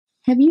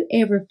Have you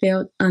ever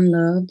felt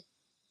unloved?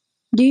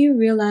 Do you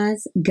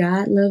realize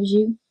God loves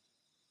you?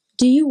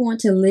 Do you want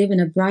to live in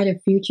a brighter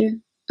future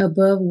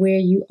above where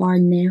you are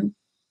now?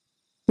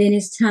 Then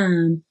it's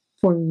time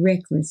for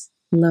reckless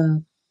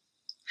love.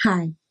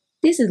 Hi,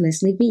 this is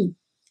Leslie V,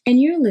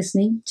 and you're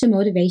listening to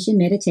Motivation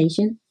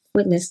Meditation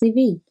with Leslie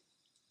V.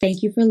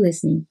 Thank you for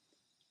listening.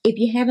 If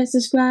you haven't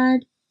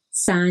subscribed,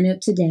 sign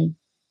up today.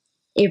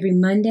 Every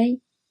Monday,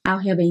 I'll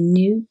have a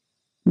new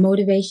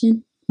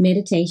motivation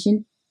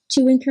meditation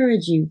to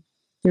encourage you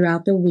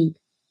throughout the week.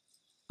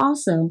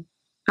 Also,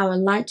 I would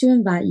like to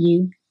invite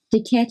you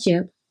to catch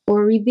up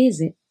or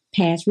revisit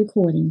past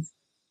recordings.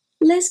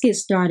 Let's get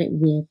started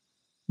with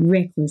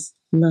reckless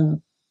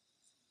love.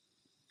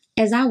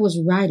 As I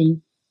was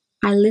writing,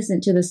 I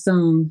listened to the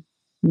song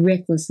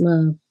Reckless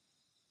Love.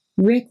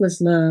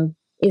 Reckless love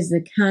is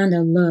the kind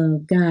of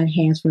love God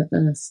has for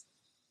us.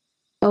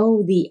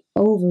 Oh, the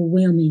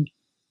overwhelming,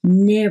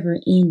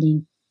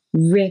 never-ending,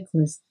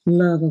 reckless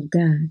love of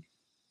God.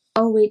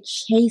 Oh, it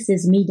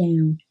chases me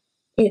down.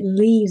 It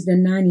leaves the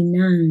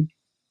 99.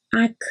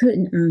 I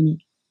couldn't earn it.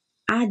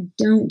 I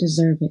don't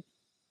deserve it.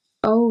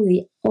 Oh,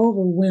 the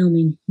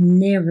overwhelming,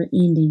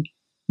 never-ending,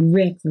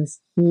 reckless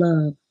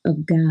love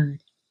of God.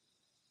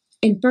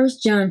 In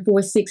 1 John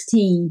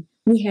 4:16,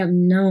 we have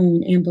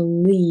known and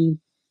believed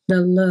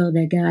the love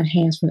that God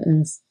has for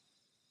us.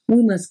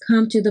 We must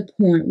come to the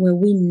point where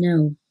we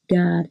know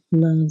God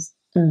loves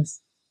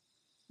us.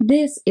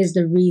 This is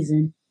the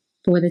reason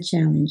for the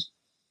challenge.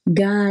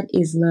 God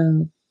is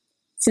love.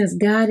 Since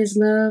God is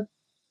love,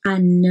 I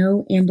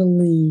know and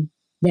believe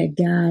that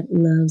God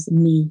loves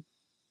me.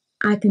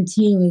 I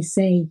continually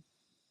say,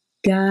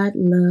 God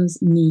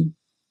loves me.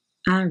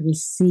 I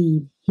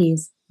receive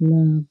his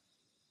love.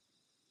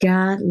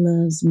 God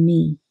loves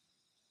me.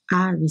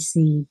 I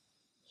receive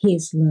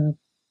his love.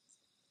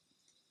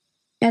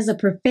 As a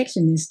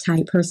perfectionist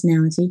type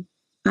personality,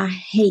 I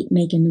hate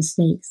making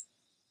mistakes.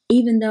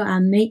 Even though I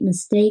make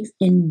mistakes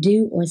and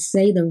do or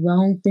say the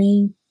wrong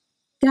thing,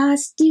 God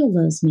still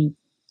loves me.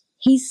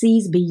 He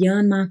sees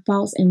beyond my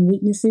faults and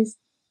weaknesses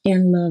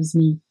and loves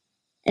me.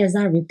 As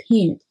I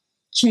repent,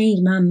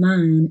 change my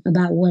mind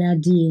about what I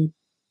did,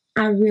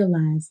 I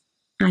realize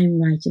I am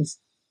righteous.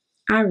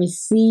 I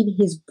receive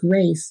his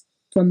grace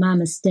for my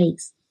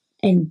mistakes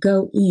and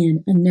go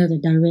in another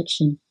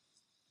direction.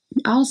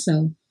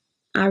 Also,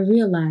 I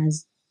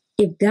realize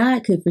if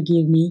God could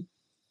forgive me,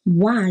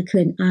 why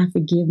couldn't I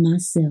forgive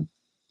myself?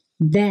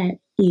 That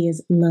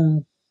is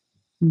love.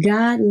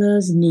 God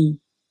loves me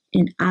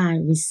and I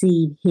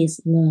receive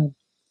his love.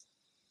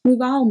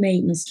 We've all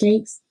made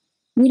mistakes.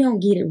 We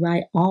don't get it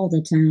right all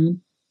the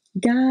time.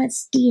 God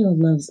still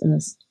loves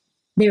us.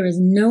 There is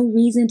no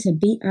reason to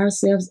beat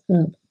ourselves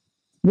up.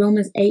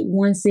 Romans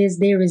 8:1 says,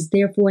 there is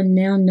therefore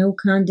now no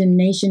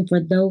condemnation for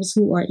those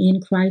who are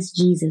in Christ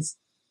Jesus.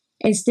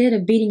 Instead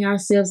of beating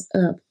ourselves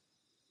up,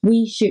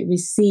 we should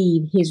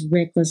receive his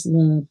reckless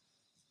love.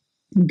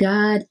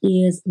 God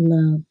is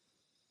love.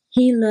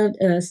 He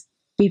loved us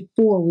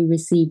before we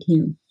received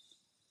him.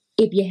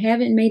 If you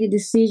haven't made a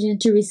decision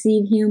to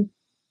receive him,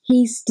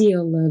 he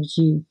still loves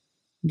you.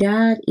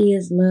 God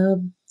is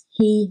love.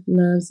 He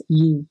loves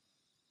you.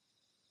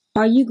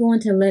 Are you going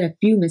to let a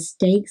few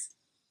mistakes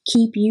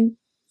keep you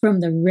from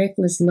the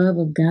reckless love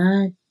of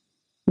God?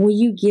 Will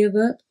you give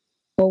up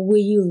or will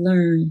you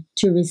learn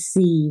to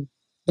receive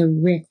the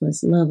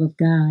reckless love of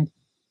God?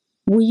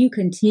 Will you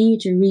continue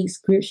to read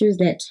scriptures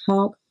that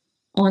talk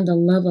on the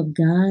love of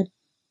God?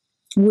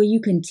 Will you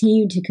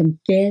continue to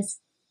confess,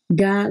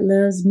 God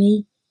loves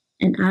me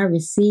and I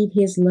receive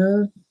his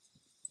love?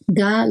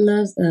 God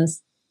loves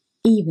us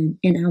even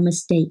in our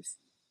mistakes.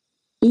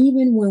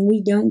 Even when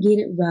we don't get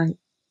it right,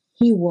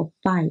 he will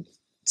fight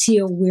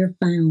till we're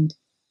found.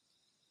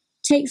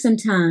 Take some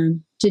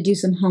time to do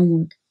some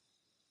homework.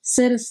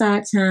 Set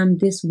aside time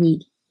this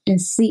week and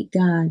seek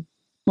God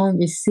on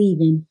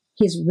receiving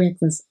his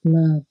reckless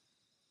love.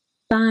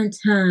 Find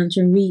time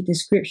to read the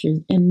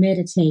scriptures and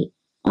meditate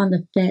on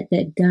the fact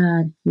that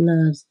God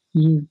loves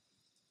you.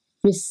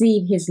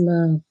 Receive his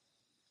love.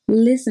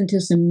 Listen to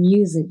some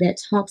music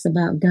that talks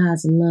about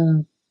God's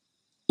love.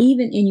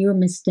 Even in your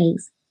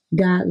mistakes,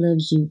 God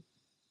loves you.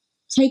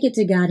 Take it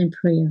to God in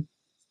prayer.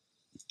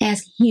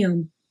 Ask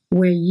him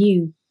where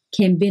you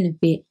can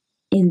benefit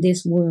in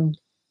this world.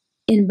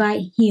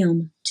 Invite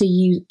him to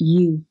use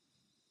you.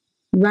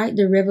 Write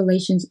the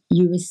revelations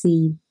you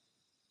receive.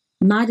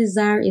 My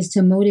desire is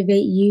to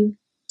motivate you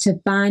to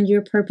find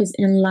your purpose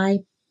in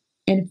life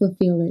and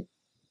fulfill it.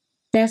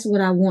 That's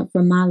what I want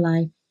for my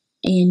life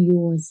and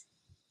yours.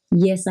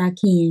 Yes, I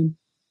can.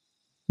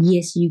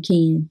 Yes, you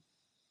can.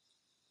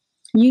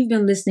 You've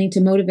been listening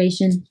to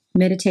Motivation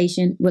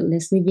Meditation with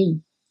Leslie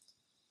V.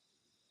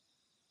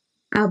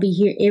 I'll be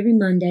here every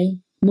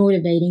Monday,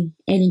 motivating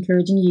and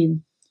encouraging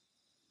you.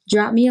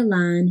 Drop me a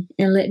line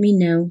and let me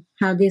know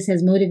how this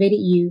has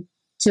motivated you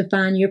to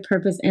find your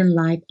purpose in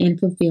life and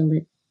fulfill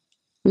it.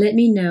 Let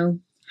me know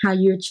how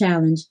you're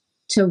challenged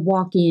to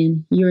walk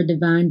in your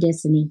divine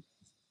destiny.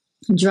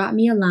 Drop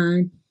me a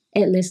line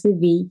at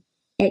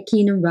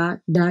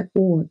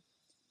lesliev@kingdomrock.org.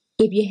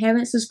 If you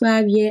haven't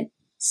subscribed yet,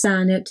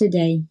 sign up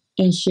today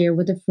and share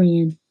with a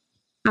friend.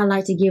 I'd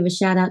like to give a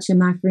shout out to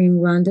my friend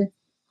Rhonda,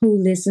 who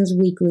listens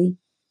weekly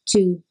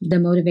to the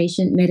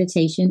Motivation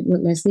Meditation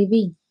with Leslie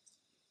V.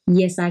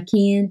 Yes, I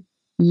can.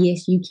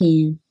 Yes, you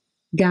can.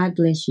 God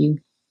bless you.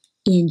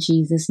 In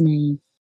Jesus' name.